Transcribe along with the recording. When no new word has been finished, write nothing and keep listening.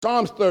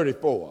Psalms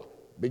 34,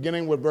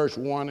 beginning with verse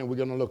 1, and we're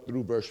going to look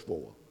through verse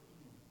 4.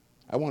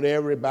 I want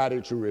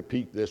everybody to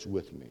repeat this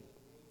with me.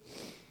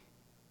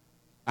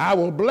 I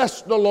will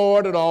bless the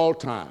Lord at all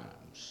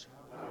times.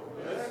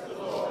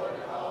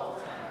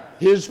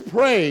 His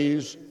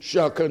praise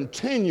shall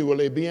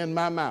continually be in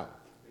my mouth.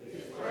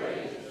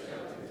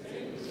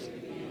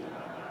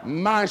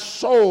 My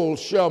soul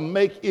shall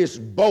make its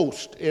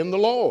boast in the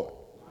Lord.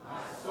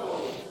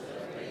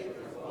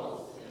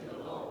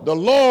 The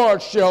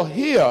Lord shall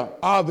hear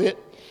of it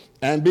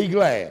and be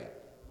glad.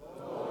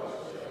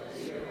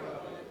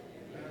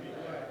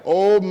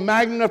 Oh,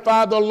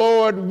 magnify the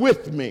Lord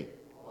with me.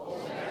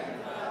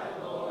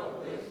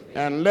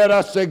 And let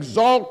us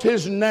exalt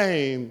his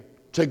name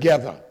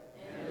together.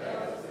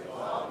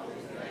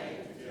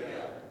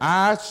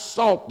 I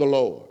sought the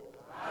Lord.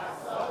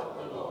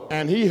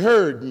 And he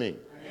heard me.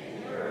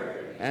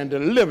 And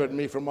delivered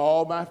me from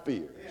all my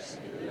fears.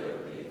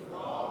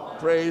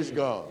 Praise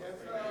God.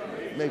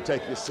 You may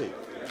take your seat.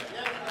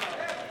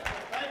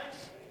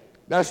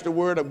 That's the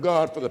word of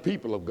God for the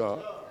people of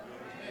God.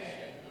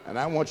 And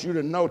I want you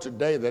to know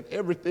today that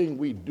everything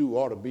we do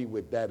ought to be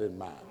with that in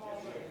mind.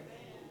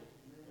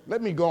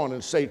 Let me go on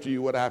and say to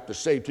you what I have to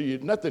say to you.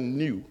 Nothing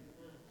new.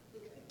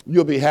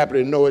 You'll be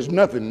happy to know it's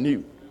nothing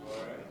new.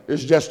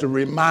 It's just to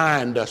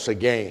remind us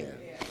again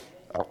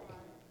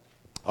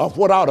of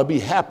what ought to be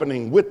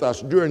happening with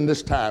us during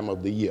this time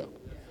of the year.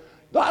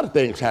 A lot of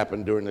things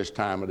happen during this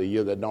time of the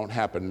year that don't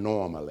happen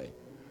normally.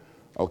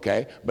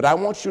 Okay? But I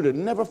want you to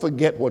never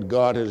forget what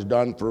God has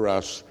done for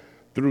us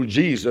through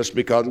Jesus,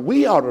 because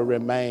we ought to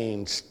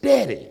remain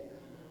steady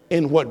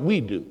in what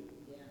we do.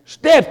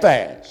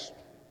 Steadfast,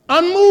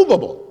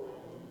 unmovable,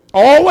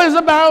 always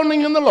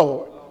abounding in the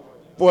Lord.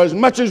 For as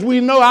much as we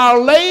know our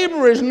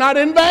labor is not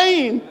in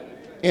vain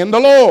in the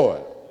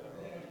Lord.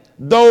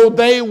 Though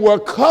they were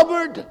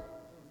covered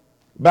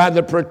by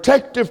the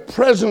protective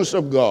presence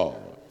of God,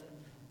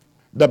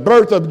 the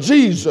birth of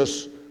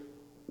Jesus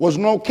was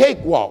no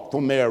cakewalk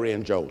for Mary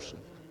and Joseph.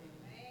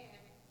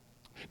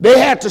 They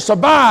had to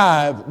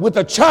survive with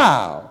a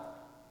child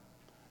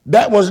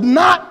that was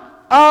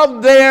not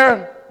of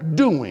their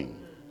doing.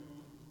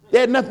 They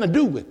had nothing to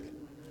do with it,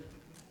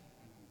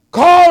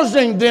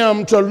 causing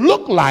them to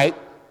look like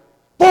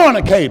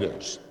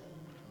fornicators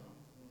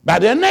by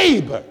their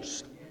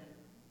neighbors.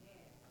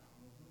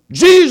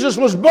 Jesus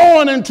was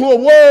born into a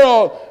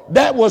world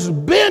that was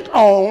bent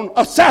on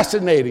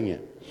assassinating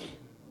him.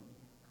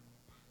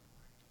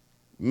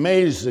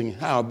 Amazing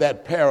how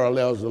that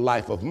parallels the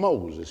life of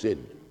Moses, isn't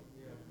it?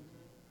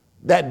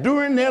 That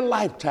during their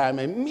lifetime,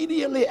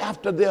 immediately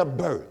after their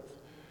birth,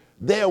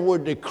 there were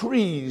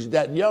decrees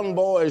that young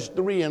boys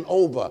 3 and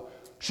over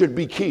should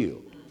be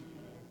killed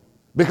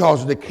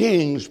because the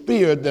kings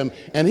feared them.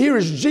 And here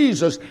is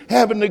Jesus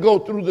having to go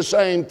through the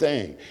same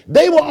thing.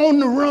 They were on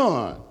the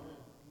run.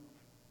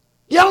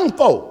 Young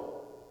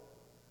folk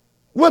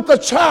with a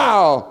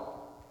child,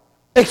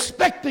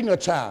 expecting a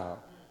child,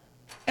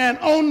 and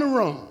on the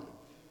run.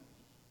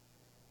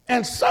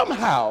 And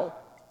somehow,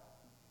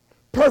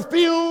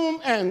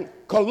 perfume and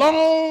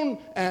cologne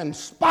and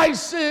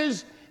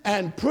spices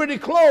and pretty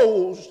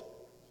clothes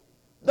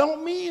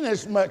don't mean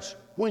as much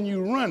when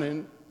you're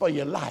running for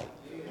your life.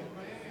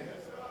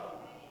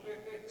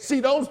 See,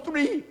 those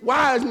 3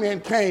 wise men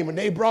came and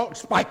they brought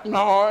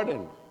spikenard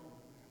and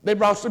they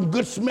brought some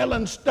good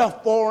smelling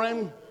stuff for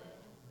him.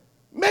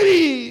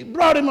 Maybe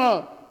brought him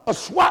a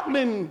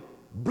swaddling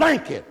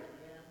blanket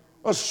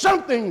or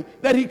something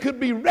that he could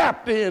be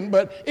wrapped in,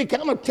 but it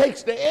kind of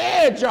takes the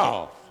edge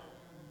off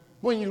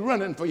when you're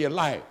running for your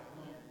life.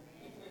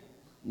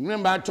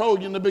 Remember, I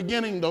told you in the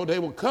beginning, though, they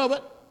were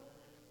covered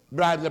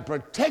by the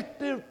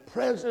protective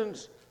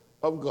presence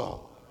of God.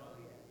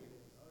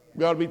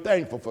 We ought to be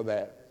thankful for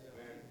that.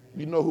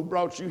 You know who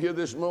brought you here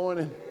this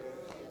morning?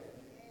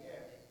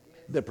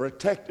 The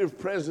protective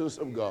presence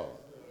of God.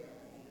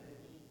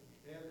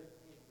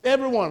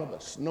 Every one of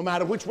us, no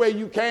matter which way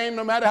you came,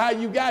 no matter how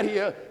you got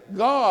here,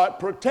 God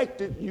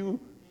protected you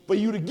for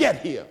you to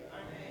get here.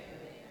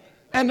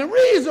 And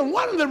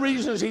one of the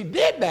reasons he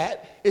did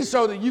that is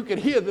so that you could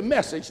hear the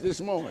message this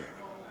morning.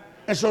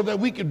 And so that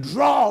we could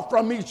draw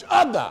from each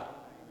other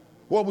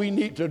what we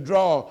need to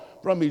draw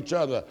from each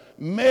other.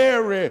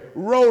 Mary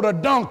rode a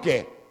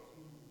donkey,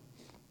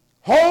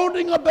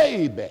 holding a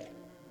baby,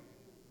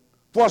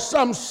 for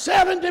some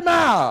 70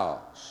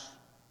 miles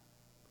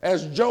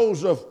as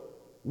Joseph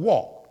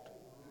walked.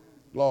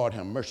 Lord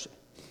have mercy.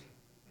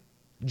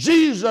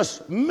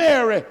 Jesus,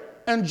 Mary,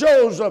 and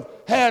Joseph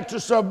had to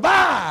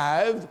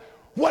survive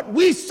what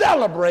we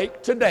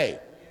celebrate today.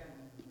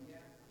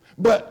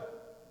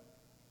 But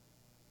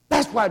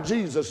that's why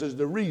Jesus is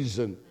the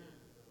reason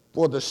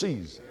for the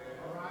season.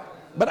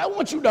 But I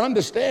want you to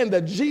understand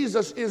that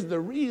Jesus is the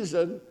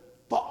reason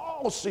for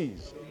all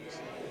seasons.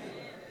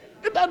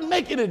 It doesn't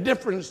make any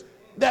difference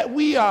that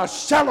we are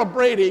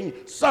celebrating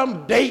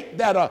some date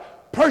that a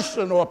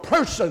person or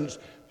persons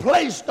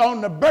placed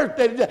on the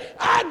birthday.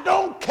 I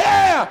don't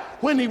care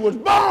when he was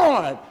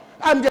born.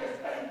 I'm just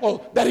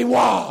thankful that he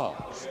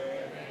was.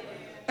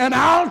 And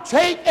I'll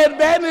take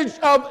advantage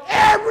of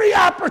every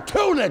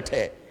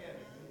opportunity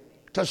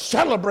to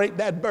celebrate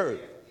that birth.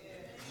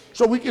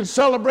 So we can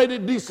celebrate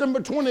it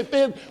December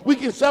 25th. We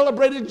can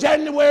celebrate it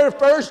January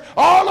 1st,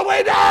 all the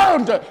way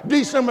down to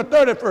December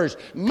 31st.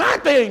 My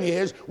thing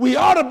is, we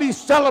ought to be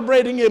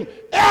celebrating him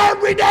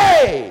every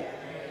day.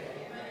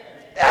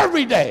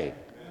 Every day.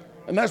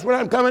 And that's what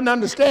I'm coming to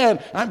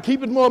understand. I'm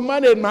keeping more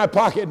money in my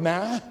pocket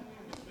now.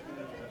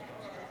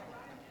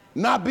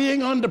 Not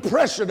being under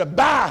pressure to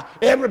buy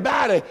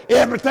everybody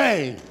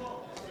everything.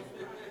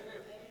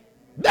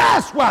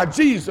 That's why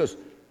Jesus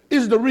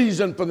is the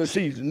reason for the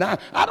season. Now,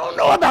 I don't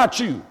know about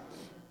you,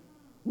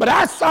 but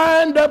I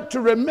signed up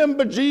to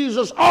remember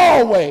Jesus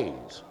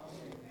always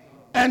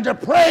and to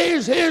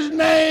praise his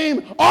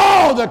name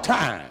all the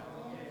time,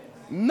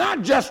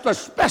 not just a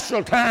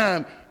special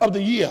time of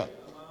the year.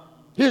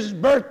 His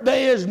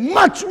birthday is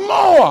much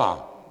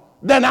more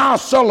than our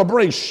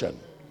celebration.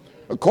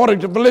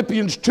 According to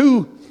Philippians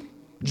 2,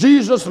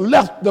 Jesus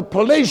left the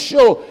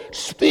palatial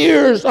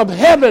spheres of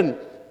heaven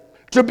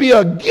to be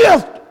a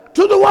gift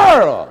to the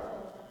world.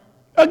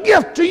 A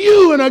gift to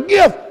you and a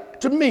gift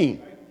to me.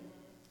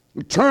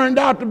 It turned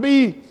out to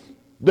be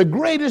the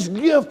greatest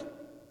gift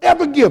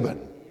ever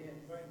given.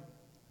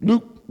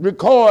 Luke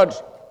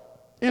records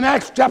in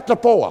Acts chapter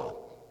 4,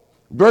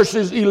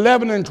 verses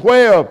 11 and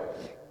 12,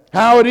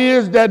 how it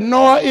is that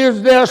nor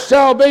is there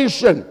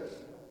salvation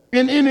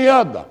in any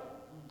other.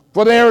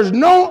 For there is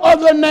no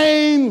other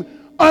name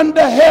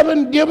under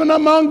heaven given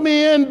among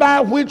men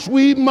by which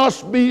we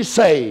must be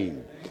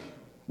saved.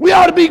 We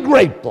ought to be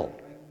grateful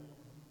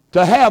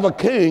to have a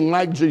king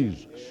like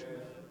Jesus.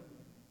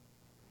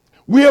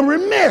 We are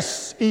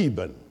remiss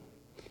even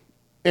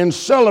in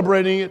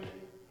celebrating it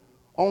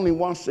only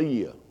once a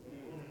year.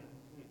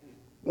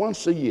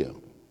 Once a year.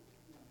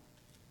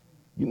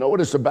 You know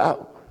what it's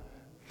about?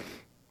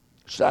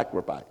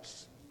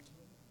 Sacrifice.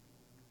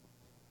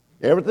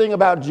 Everything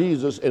about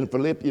Jesus in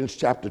Philippians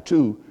chapter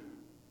 2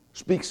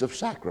 speaks of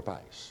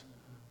sacrifice.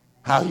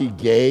 How he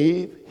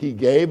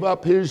gave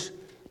up his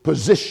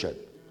position.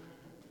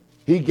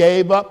 He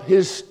gave up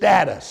his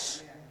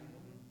status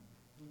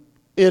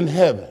in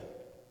heaven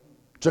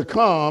to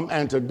come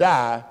and to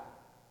die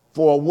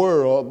for a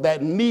world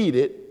that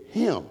needed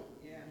him.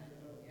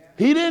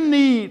 He didn't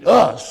need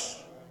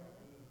us.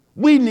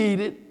 We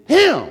needed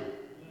him.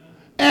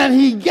 And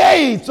he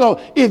gave. So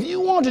if you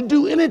want to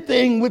do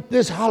anything with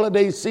this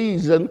holiday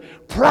season,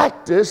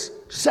 practice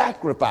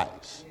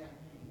sacrifice.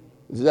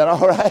 Is that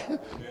all right?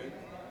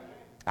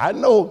 I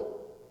know.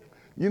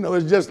 You know,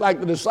 it's just like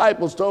the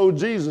disciples told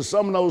Jesus.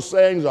 Some of those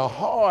sayings are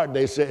hard,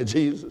 they said,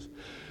 Jesus.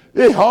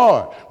 It's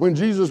hard. When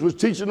Jesus was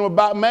teaching them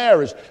about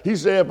marriage, he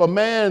said if a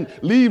man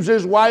leaves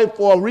his wife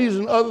for a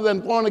reason other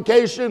than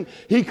fornication,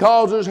 he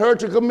causes her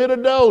to commit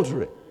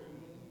adultery.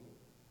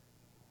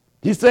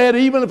 He said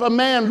even if a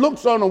man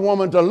looks on a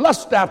woman to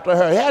lust after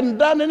her, he hadn't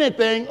done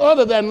anything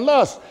other than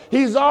lust,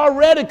 he's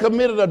already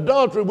committed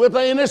adultery with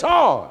her in his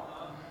heart.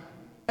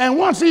 And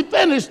once he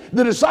finished,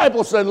 the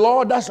disciples said,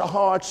 Lord, that's a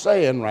hard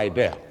saying right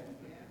there.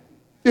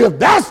 If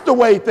that's the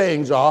way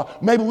things are,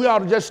 maybe we ought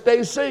to just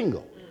stay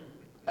single.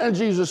 And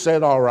Jesus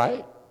said, all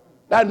right,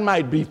 that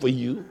might be for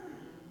you.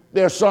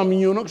 There are some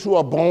eunuchs who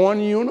are born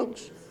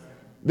eunuchs.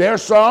 There are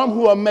some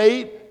who are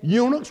made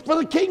eunuchs for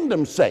the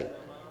kingdom's sake.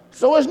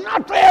 So it's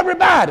not for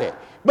everybody.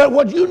 But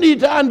what you need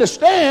to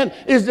understand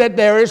is that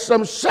there is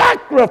some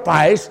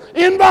sacrifice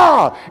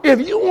involved. If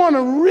you want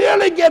to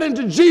really get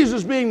into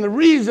Jesus being the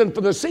reason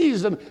for the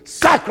season,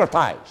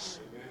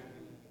 sacrifice.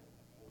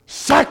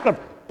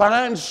 Sacrifice.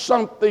 Find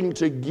something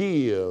to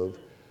give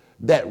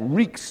that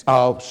reeks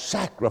of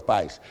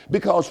sacrifice.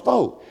 Because,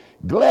 folks,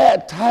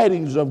 glad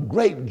tidings of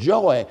great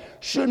joy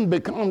shouldn't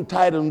become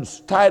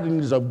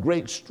tidings of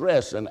great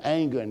stress and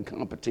anger and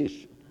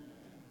competition.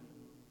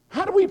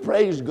 How do we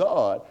praise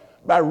God?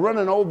 By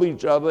running over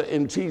each other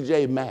in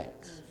TJ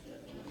Maxx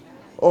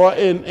or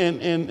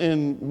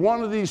in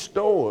one of these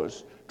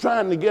stores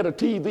trying to get a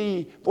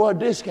TV for a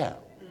discount.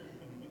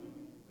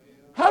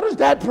 How does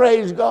that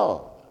praise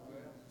God?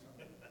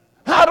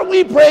 How do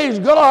we praise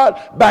God?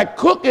 By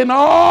cooking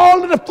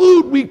all of the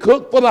food we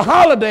cook for the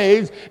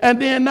holidays and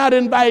then not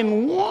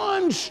inviting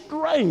one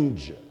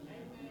stranger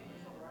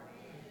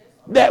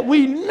that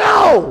we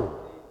know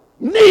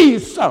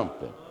needs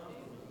something.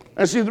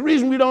 And see, the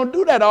reason we don't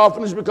do that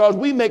often is because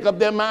we make up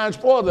their minds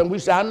for them. We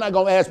say, I'm not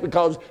going to ask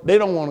because they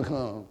don't want to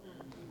come.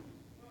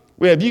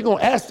 Well, if you're going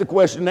to ask the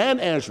question and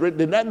answer it,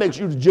 then that makes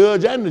you the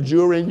judge and the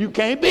jury, and you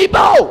can't be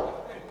both.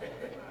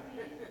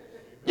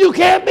 You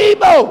can't be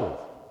both.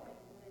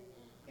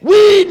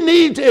 We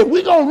need to, if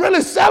we're going to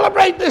really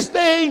celebrate this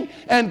thing,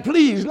 and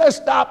please, let's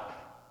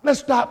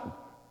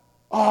stop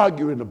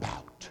arguing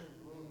about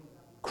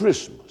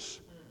Christmas.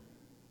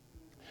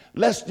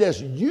 Let's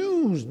just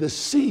use the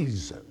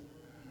season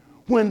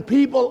when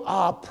people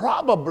are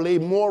probably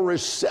more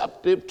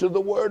receptive to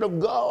the Word of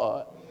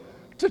God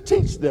to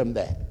teach them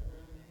that.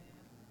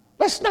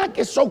 Let's not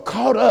get so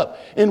caught up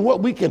in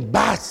what we can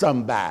buy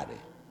somebody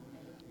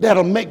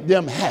that'll make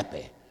them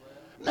happy.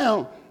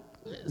 Now,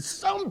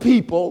 some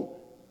people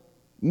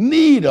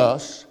need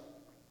us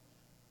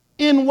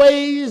in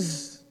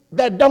ways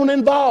that don't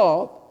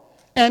involve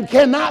and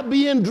cannot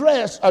be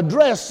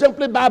addressed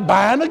simply by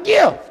buying a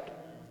gift.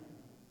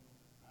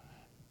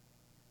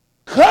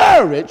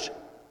 Courage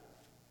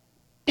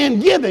in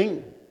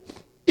giving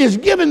is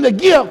giving the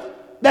gift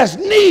that's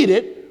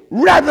needed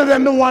rather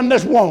than the one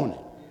that's wanted.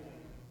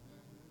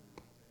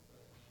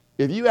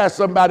 If you ask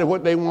somebody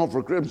what they want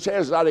for Christmas,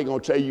 chances are they're going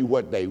to tell you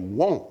what they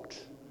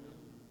want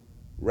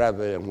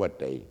rather than what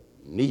they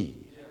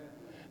need.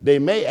 They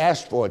may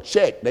ask for a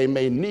check. They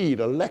may need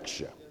a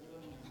lecture.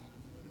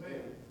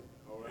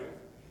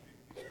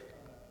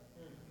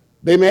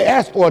 They may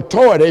ask for a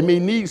toy. They may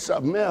need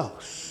something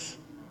else,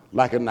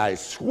 like a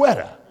nice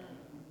sweater,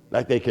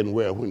 like they can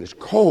wear when it's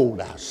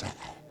cold outside.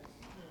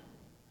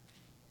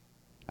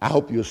 I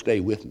hope you'll stay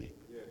with me.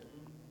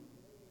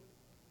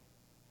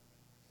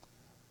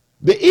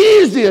 The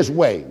easiest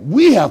way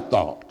we have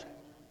thought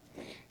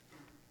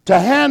to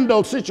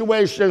handle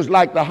situations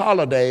like the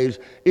holidays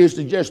is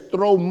to just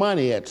throw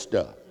money at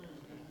stuff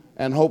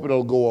and hope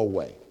it'll go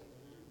away.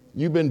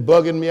 You've been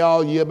bugging me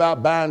all year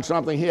about buying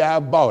something. Here,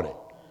 I've bought it.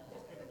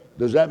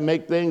 Does that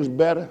make things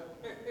better?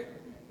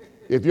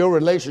 If your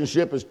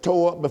relationship is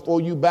tore up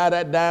before you buy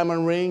that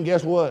diamond ring,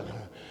 guess what?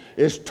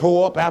 It's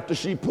tore up after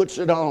she puts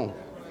it on.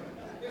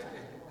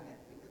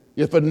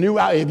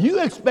 If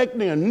you're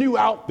expecting a new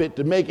outfit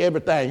to make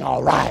everything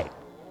all right,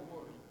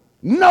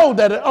 know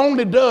that it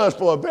only does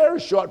for a very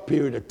short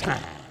period of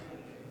time.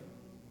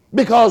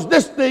 Because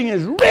this thing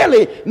is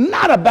really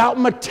not about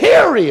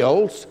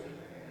materials,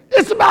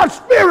 it's about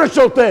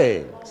spiritual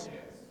things.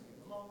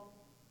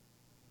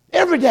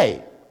 Every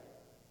day,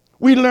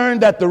 we learn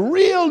that the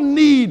real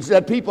needs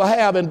that people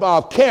have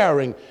involve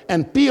caring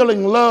and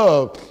feeling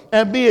loved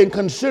and being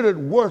considered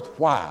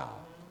worthwhile.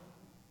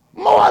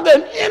 More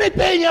than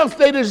anything else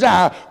they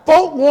desire,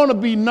 folk want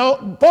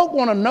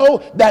to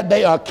know that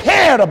they are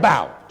cared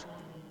about,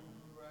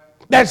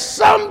 that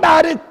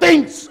somebody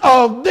thinks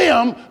of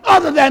them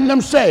other than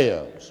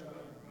themselves.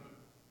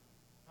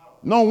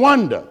 No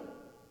wonder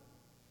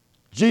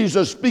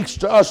Jesus speaks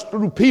to us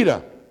through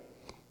Peter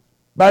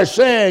by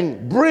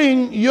saying,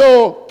 bring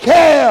your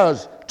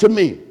cares to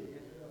me.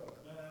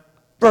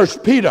 1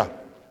 Peter,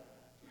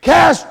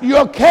 cast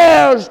your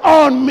cares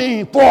on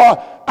me,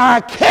 for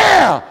I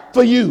care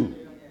for you.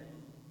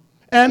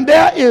 And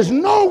there is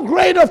no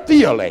greater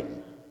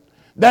feeling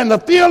than the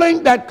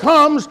feeling that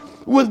comes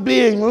with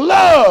being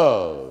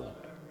loved.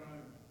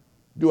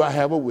 Do I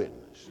have a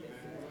witness?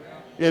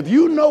 If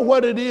you know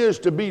what it is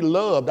to be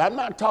loved, I'm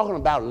not talking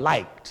about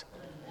liked.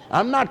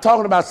 I'm not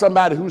talking about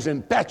somebody who's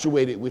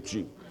infatuated with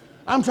you.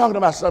 I'm talking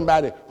about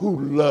somebody who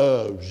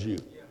loves you.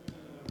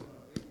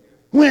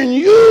 When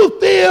you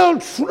feel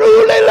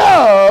truly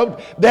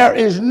loved, there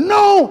is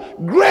no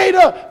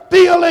greater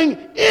feeling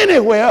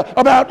anywhere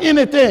about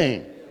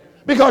anything.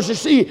 Because you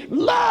see,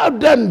 love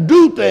doesn't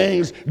do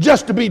things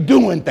just to be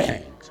doing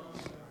things.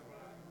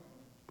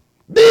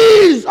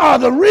 These are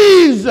the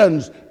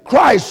reasons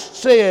Christ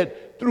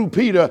said through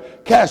Peter,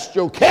 cast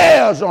your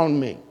cares on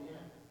me.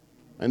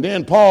 And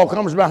then Paul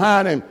comes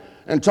behind him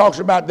and talks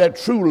about that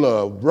true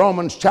love.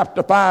 Romans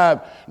chapter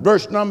 5,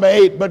 verse number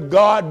 8, but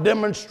God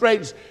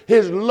demonstrates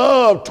his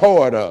love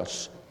toward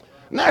us.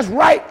 And that's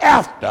right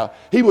after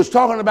he was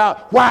talking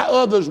about why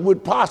others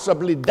would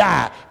possibly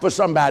die for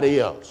somebody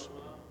else.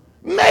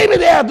 Maybe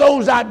there are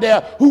those out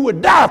there who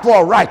would die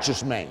for a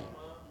righteous man.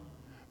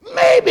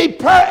 Maybe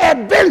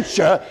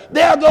peradventure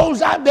there are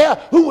those out there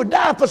who would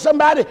die for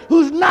somebody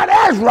who's not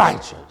as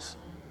righteous.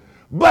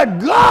 But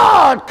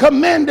God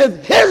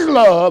commendeth his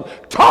love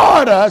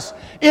toward us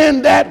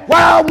in that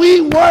while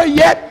we were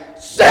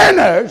yet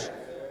sinners,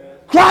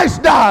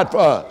 Christ died for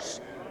us.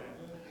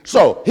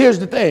 So here's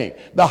the thing.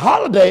 The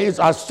holidays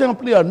are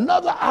simply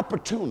another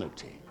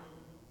opportunity.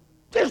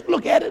 Just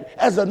look at it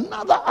as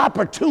another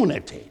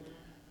opportunity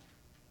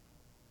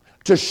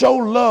to show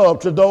love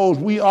to those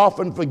we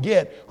often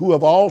forget who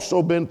have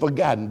also been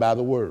forgotten by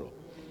the world.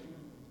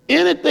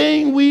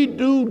 Anything we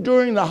do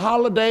during the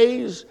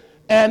holidays,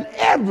 and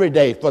every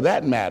day for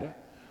that matter,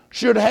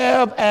 should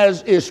have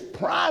as its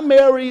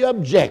primary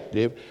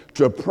objective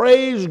to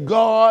praise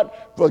God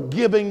for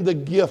giving the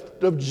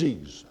gift of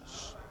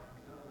Jesus.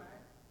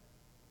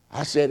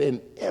 I said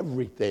in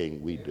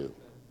everything we do.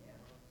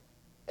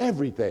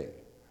 Everything.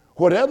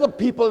 Whatever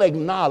people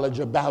acknowledge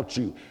about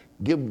you,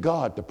 give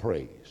God the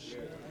praise.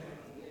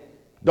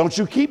 Don't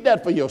you keep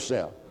that for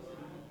yourself.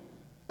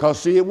 Because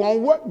see, it won't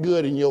work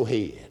good in your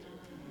head.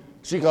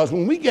 See, because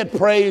when we get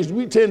praised,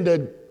 we tend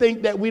to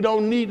think that we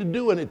don't need to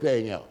do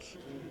anything else.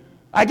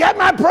 I got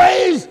my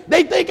praise.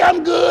 They think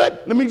I'm good.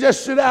 Let me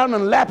just sit down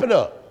and lap it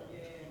up.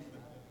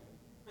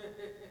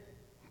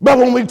 But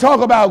when we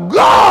talk about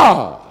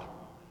God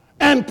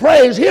and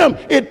praise him,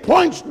 it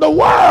points the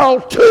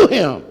world to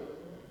him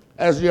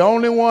as the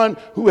only one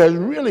who has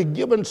really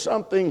given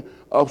something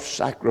of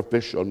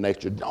sacrificial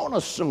nature. Don't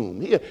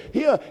assume. Here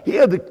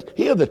are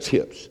the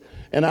tips.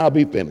 And I'll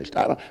be finished.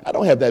 I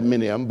don't have that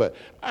many of them, but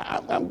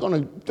I'm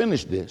going to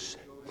finish this.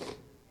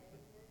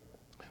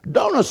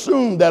 Don't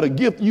assume that a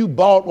gift you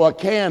bought or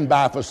can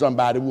buy for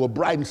somebody will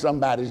brighten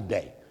somebody's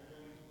day.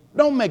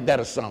 Don't make that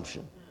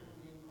assumption.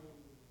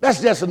 That's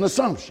just an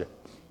assumption.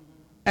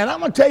 And I'm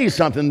going to tell you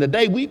something.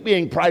 Today, we're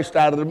being priced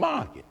out of the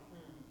market.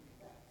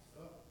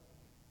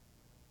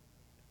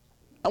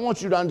 I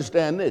want you to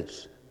understand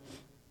this.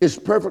 It's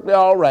perfectly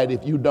all right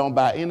if you don't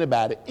buy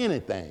anybody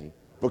anything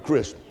for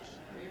Christmas.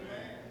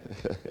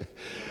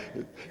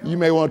 You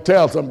may want to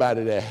tell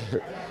somebody that.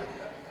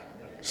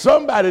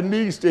 Somebody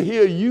needs to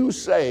hear you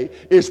say,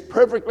 it's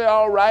perfectly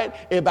all right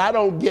if I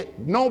don't get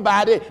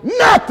nobody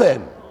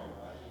nothing.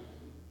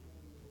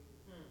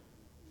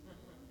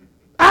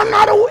 I'm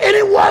not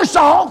any worse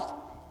off.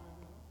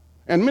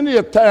 And many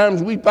of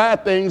times we buy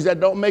things that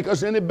don't make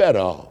us any better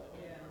off.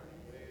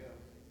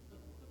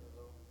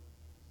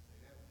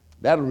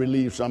 That'll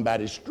relieve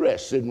somebody's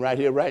stress sitting right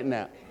here, right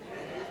now,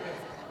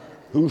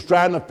 who's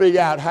trying to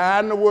figure out how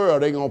in the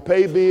world they're going to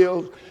pay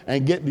bills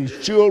and get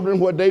these children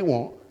what they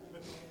want.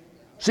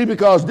 See,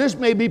 because this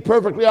may be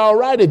perfectly all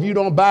right if you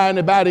don't buy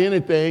anybody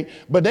anything,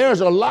 but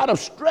there's a lot of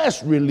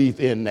stress relief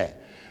in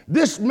that.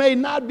 This may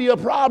not be a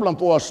problem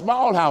for a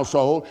small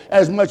household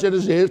as much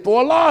as it is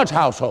for a large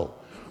household,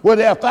 where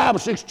there are 5 or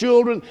 6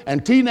 children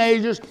and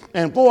teenagers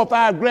and 4 or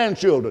 5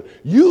 grandchildren.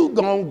 You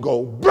gonna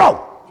go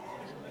broke.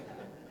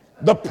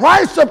 The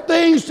price of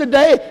things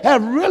today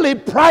have really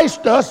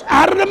priced us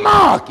out of the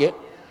market,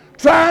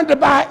 trying to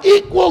buy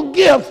equal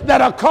gifts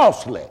that are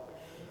costly.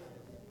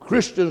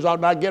 Christians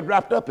ought not get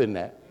wrapped up in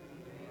that.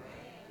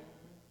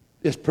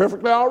 It's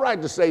perfectly all right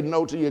to say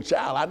no to your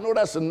child. I know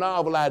that's a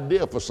novel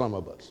idea for some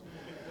of us,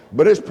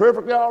 but it's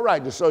perfectly all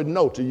right to say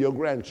no to your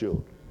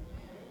grandchildren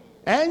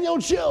and your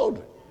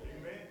children.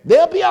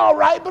 They'll be all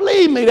right,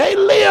 believe me. They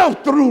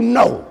live through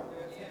no.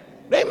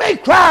 They may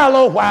cry a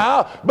little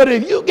while, but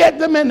if you get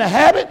them in the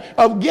habit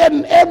of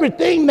getting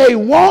everything they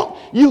want,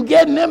 you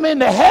getting them in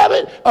the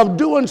habit of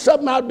doing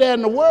something out there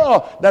in the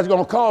world that's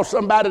going to cause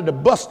somebody to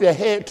bust their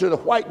head to the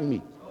white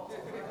meat.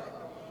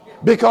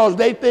 Because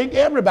they think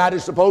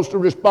everybody's supposed to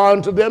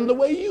respond to them the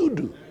way you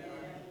do.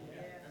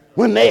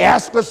 When they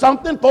ask for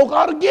something, folk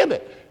ought to give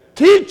it.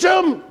 Teach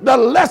them the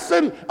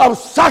lesson of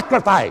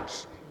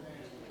sacrifice.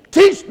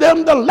 Teach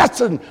them the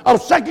lesson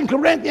of 2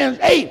 Corinthians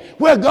 8,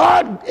 where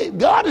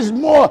God is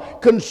more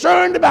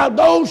concerned about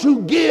those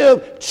who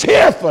give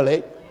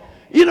cheerfully.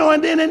 You know,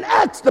 and then in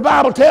Acts, the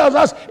Bible tells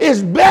us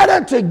it's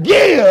better to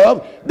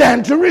give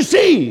than to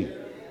receive.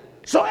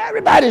 So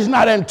everybody's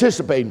not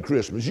anticipating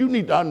Christmas. You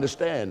need to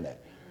understand that.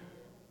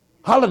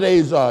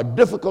 Holidays are a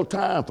difficult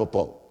time for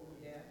folk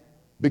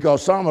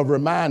because some are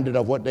reminded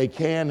of what they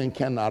can and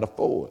cannot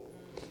afford.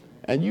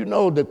 And you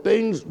know, the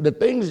things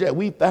that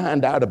we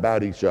find out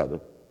about each other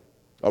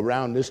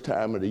around this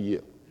time of the year.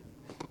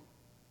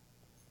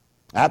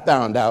 I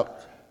found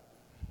out,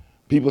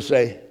 people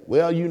say,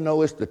 well, you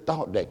know, it's the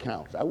thought that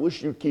counts. I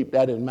wish you'd keep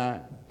that in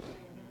mind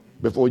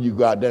before you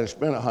go out there and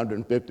spend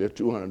 $150 or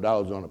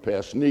 $200 on a pair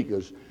of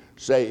sneakers.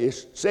 Say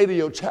to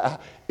your child,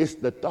 it's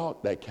the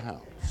thought that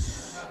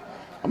counts.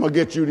 I'm going to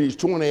get you these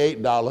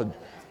 $28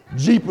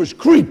 Jeepers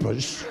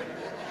Creepers,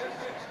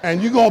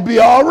 and you're going to be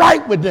all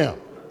right with them.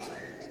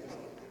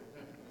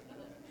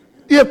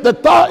 If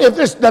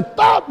it's the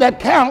thought that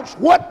counts,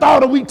 what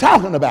thought are we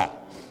talking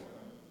about?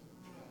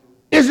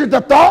 Is it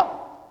the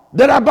thought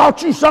that I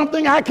bought you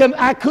something I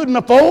couldn't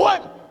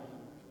afford?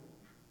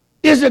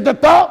 Is it the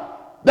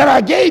thought that I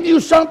gave you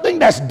something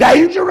that's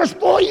dangerous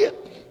for you?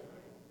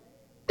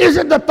 Is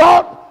it the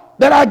thought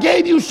that I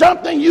gave you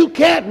something you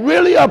can't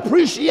really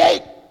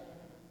appreciate?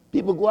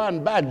 People go out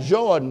and buy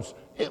Jordans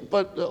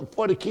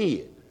for the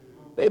kid.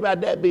 They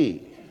about that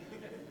big.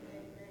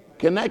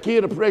 Can that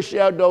kid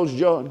appreciate those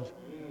Jordans?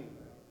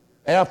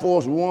 Air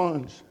Force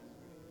Ones.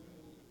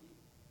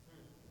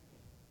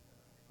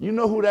 You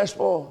know who that's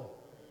for?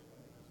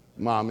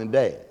 Mom and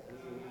Dad.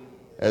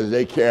 As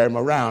they carry him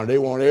around, they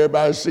want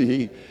everybody to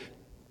see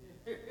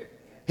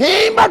he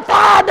ain't but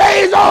 5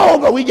 days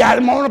old, but we got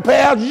him on a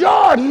pair of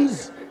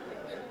Jordans.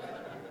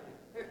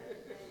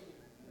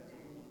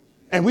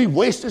 And we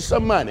wasted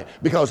some money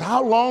because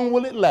how long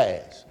will it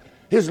last?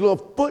 His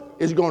little foot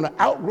is going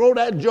to outgrow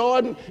that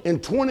Jordan in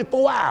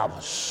 24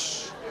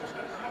 hours.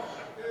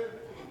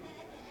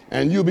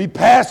 And you'll be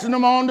passing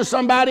them on to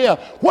somebody else.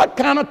 What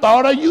kind of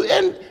thought are you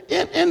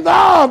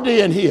involved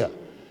in here?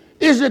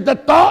 Is it the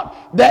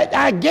thought that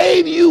I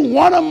gave you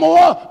one or more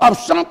of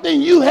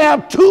something you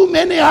have too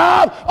many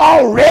of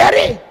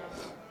already?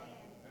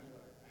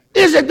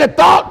 Is it the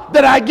thought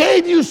that I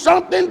gave you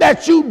something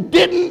that you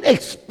didn't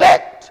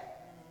expect?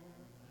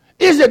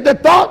 Is it the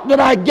thought that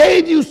I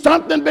gave you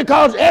something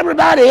because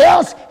everybody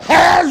else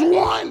has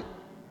one?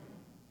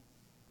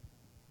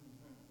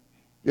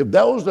 If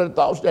those are the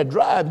thoughts that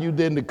drive you,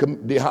 then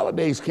the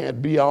holidays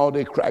can't be all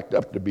they're cracked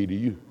up to be to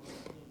you.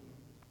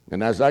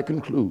 And as I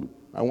conclude,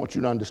 I want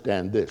you to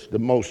understand this. The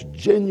most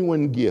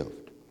genuine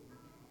gift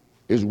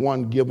is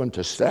one given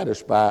to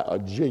satisfy a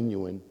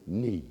genuine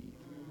need.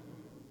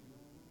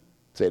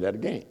 Say that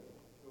again.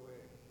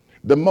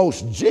 The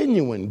most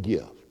genuine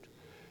gift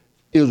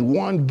is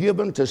one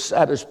given to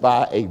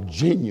satisfy a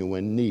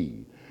genuine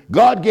need.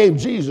 God gave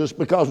Jesus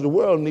because the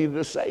world needed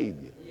a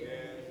Savior.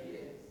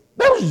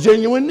 That was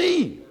genuine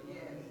need.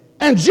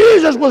 And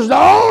Jesus was the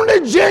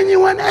only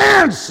genuine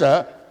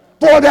answer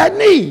for that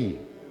need.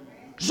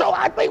 So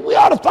I think we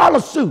ought to follow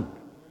suit.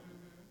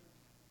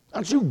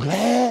 Aren't you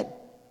glad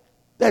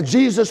that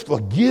Jesus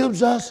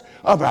forgives us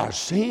of our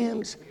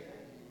sins?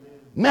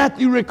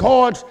 Matthew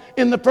records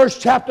in the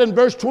first chapter in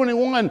verse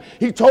 21,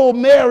 he told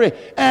Mary,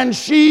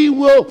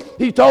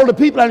 he told the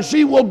people, and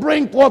she will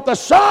bring forth a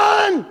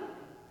son,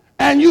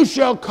 and you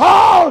shall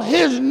call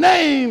his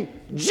name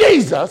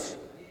Jesus,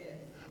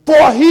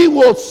 for he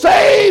will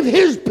save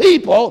his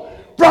people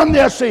from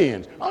their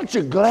sins. Aren't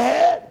you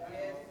glad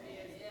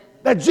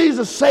that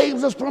Jesus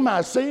saves us from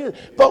our sins?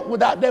 But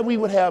without that, we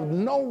would have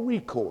no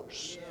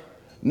recourse,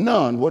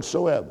 none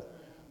whatsoever.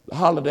 The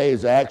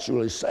holidays are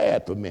actually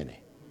sad for many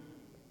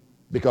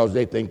because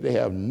they think they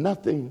have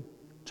nothing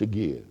to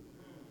give.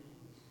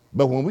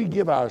 But when we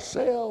give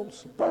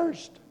ourselves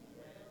first,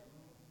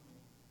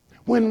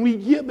 when we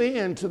give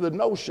in to the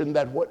notion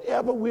that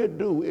whatever we're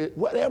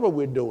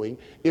doing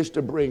is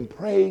to bring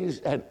praise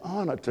and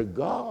honor to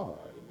God,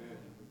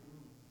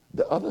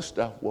 the other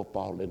stuff will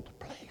fall into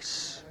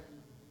place.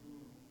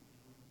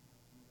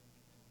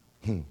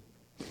 The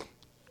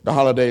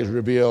holidays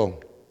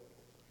reveal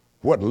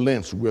what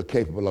lengths we're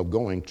capable of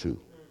going to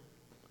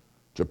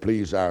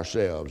please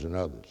ourselves and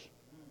others.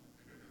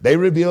 They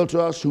reveal to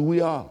us who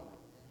we are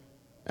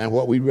and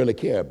what we really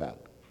care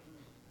about.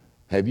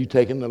 Have you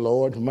taken the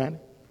Lord's money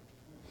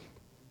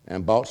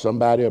and bought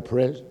somebody a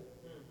present?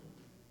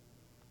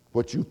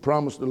 What you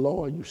promised the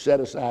Lord, you set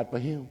aside for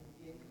him.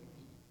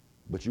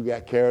 But you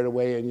got carried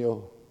away and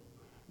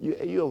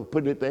you'll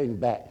put the thing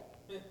back.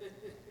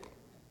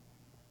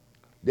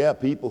 There are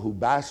people who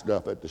buy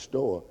stuff at the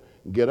store,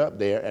 get up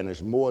there, and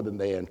it's more than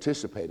they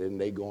anticipated, and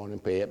they go on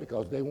and pay it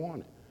because they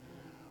want it.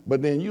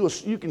 But then you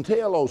can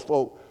tell those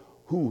folk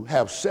who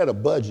have set a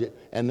budget,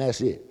 and that's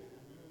it.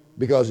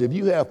 Because if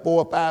you have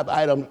 4 or 5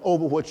 items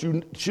over what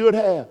you should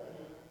have,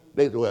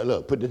 they say, well,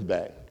 look, put this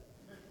back,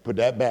 put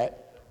that back.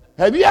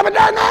 Have you ever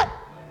done that?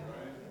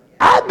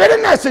 I've been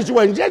in that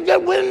situation.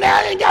 Just went in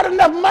there, ain't got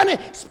enough money,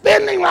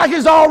 spending like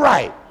it's all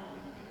right.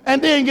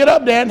 And then get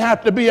up there and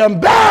have to be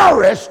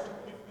embarrassed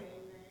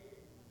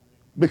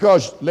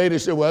because lady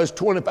said, well, it's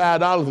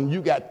 $25 and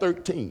you got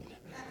 13.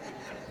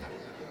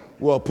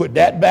 Well, put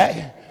that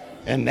back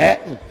and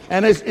that.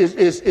 And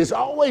it's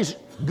always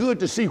good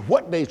to see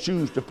what they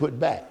choose to put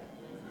back.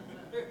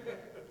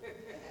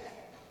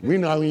 We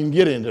don't even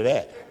get into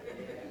that.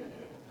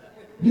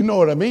 You know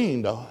what I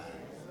mean, though.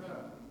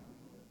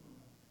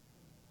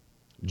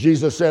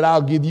 Jesus said,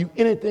 I'll give you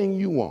anything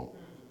you want.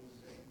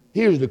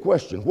 Here's the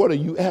question. What are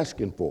you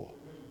asking for?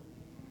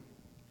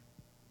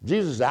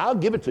 Jesus said, I'll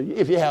give it to you.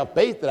 If you have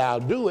faith that I'll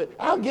do it,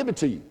 I'll give it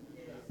to you.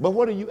 But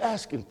what are you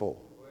asking for?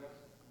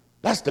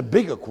 That's the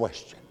bigger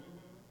question.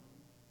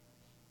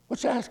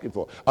 What you asking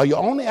for? Are you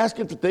only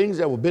asking for things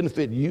that will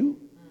benefit you?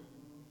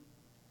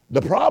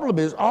 The problem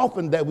is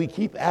often that we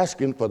keep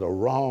asking for the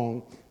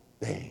wrong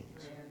things.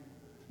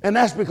 And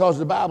that's because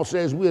the Bible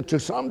says we're to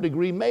some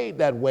degree made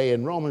that way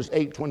in Romans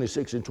 8,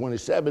 26 and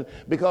 27,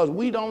 because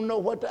we don't know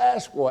what to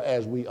ask for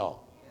as we are.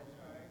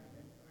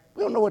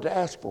 We don't know what to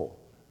ask for.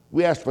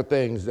 We ask for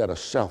things that are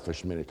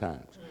selfish many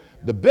times.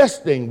 The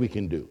best thing we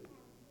can do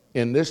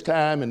in this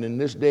time and in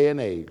this day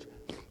and age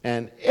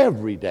and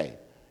every day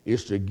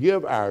is to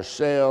give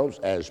ourselves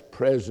as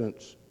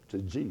presents to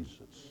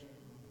Jesus.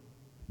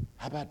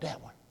 How about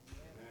that one?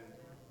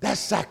 That's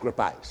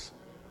sacrifice.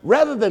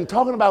 Rather than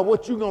talking about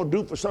what you're going to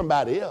do for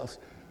somebody else,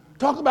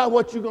 talk about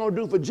what you're going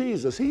to do for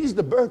Jesus. He's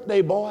the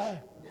birthday boy.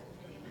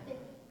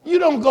 You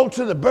don't go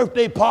to the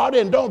birthday party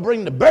and don't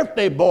bring the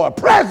birthday boy a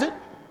present.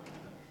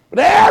 But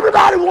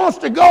everybody wants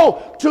to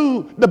go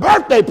to the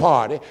birthday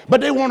party,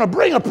 but they want to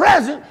bring a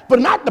present for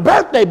not the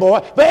birthday boy,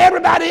 but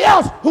everybody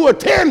else who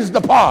attends the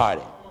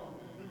party.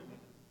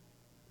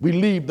 We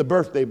leave the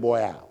birthday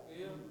boy out.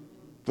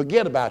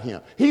 Forget about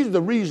him. He's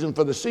the reason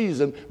for the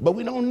season, but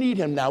we don't need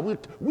him now.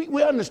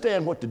 We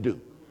understand what to do.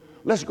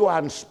 Let's go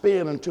out and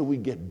spend until we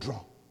get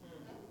drunk,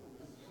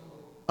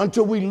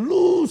 until we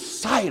lose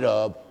sight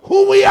of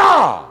who we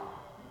are.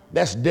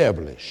 That's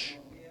devilish.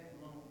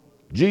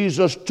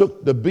 Jesus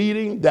took the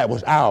beating that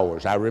was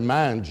ours, I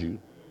remind you.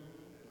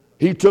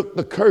 He took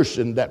the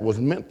cursing that was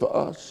meant for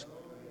us.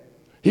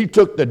 He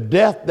took the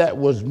death that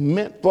was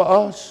meant for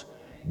us.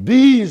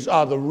 These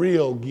are the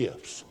real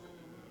gifts.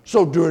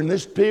 So during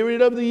this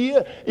period of the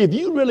year, if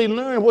you really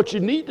learn what you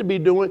need to be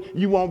doing,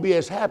 you won't be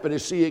as happy to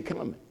see it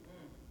coming.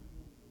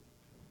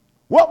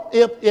 Well,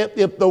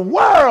 if the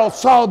world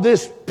saw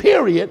this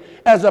period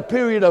as a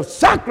period of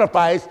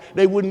sacrifice,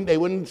 they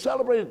wouldn't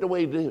celebrate it the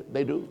way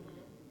they do.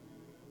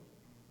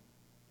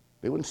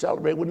 They wouldn't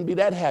celebrate, wouldn't be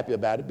that happy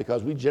about it,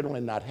 because we're generally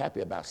not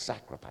happy about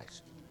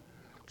sacrificing.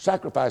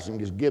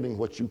 Sacrificing is giving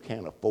what you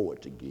can't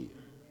afford to give.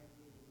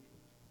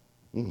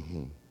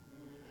 Mm-hmm.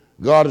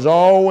 God is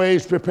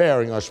always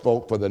preparing us,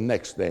 folk, for the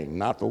next thing,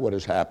 not for what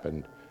has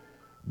happened,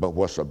 but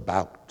what's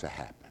about to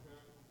happen.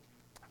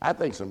 I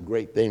think some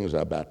great things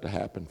are about to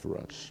happen for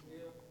us.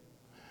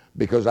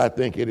 because I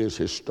think it is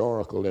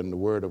historical in the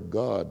Word of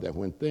God that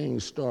when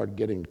things start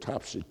getting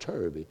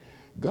topsy-turvy,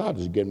 God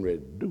is getting ready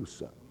to do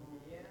something.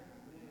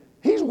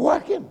 He's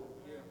working.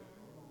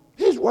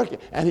 He's working,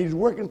 and he's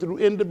working through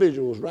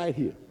individuals right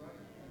here.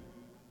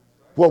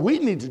 What we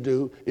need to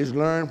do is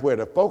learn where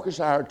to focus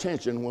our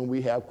attention when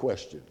we have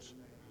questions.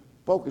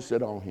 Focus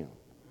it on him.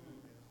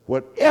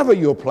 Whatever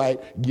your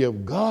plight,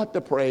 give God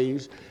the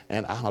praise,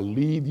 and I'll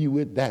leave you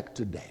with that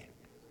today.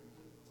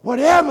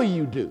 Whatever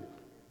you do,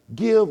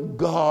 give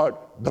God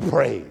the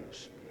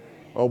praise,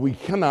 or we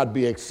cannot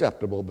be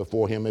acceptable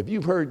before him. If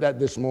you've heard that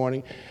this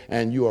morning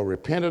and you are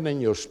repentant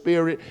in your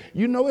spirit,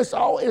 you know it's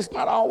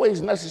not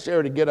always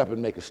necessary to get up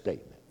and make a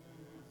statement.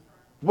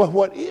 But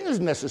what is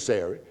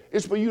necessary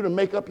is for you to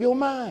make up your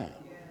mind.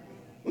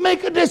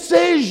 Make a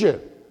decision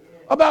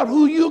about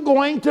who you're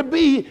going to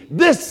be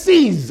this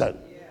season.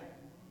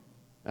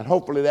 And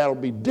hopefully that'll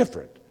be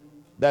different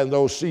than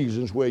those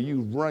seasons where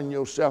you run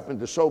yourself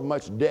into so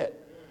much debt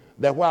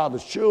that while the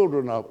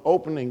children are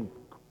opening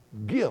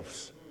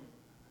gifts,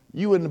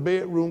 you in the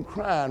bedroom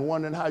crying,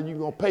 wondering how you're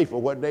going to pay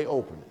for what they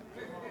open.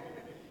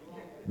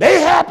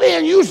 They happy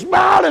and you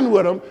smiling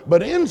with them,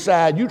 but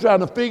inside you trying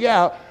to figure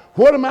out,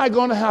 what am I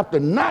going to have to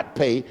not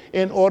pay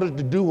in order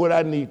to do what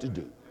I need to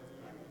do?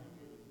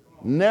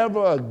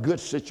 Never a good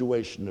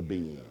situation to be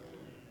in.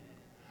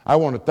 I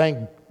want to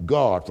thank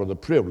God for the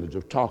privilege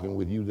of talking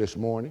with you this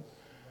morning.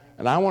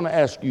 And I want to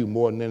ask you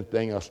more than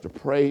anything else to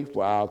pray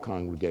for our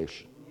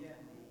congregation.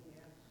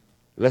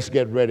 Let's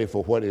get ready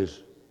for what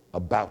is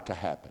about to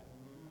happen.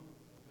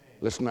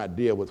 Let's not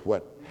deal with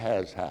what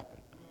has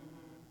happened.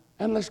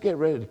 And let's get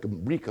ready to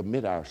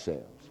recommit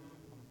ourselves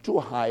to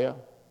a higher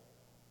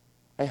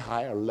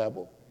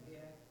level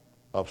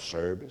of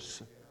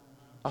service,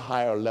 a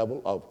higher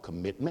level of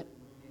commitment,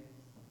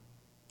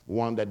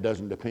 one that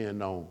doesn't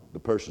depend on the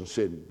person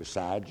sitting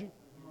beside you,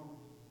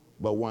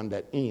 but one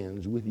that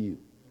ends with you.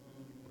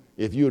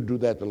 If you'll do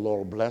that, the Lord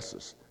will bless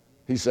us.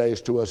 He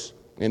says to us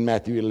in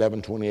Matthew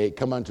 11:28,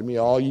 come unto me,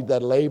 all you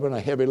that labor and are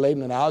heavy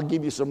laden, and I'll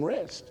give you some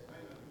rest.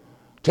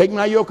 Take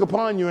my yoke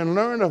upon you and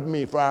learn of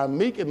me, for I am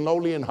meek and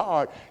lowly in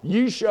heart.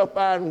 Ye shall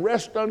find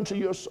rest unto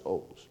your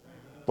souls.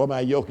 For my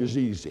yoke is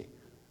easy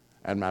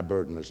and my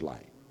burden is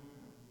light.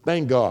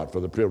 Thank God for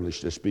the privilege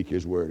to speak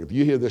his word. If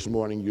you're here this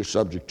morning, you're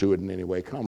subject to it in any way, come.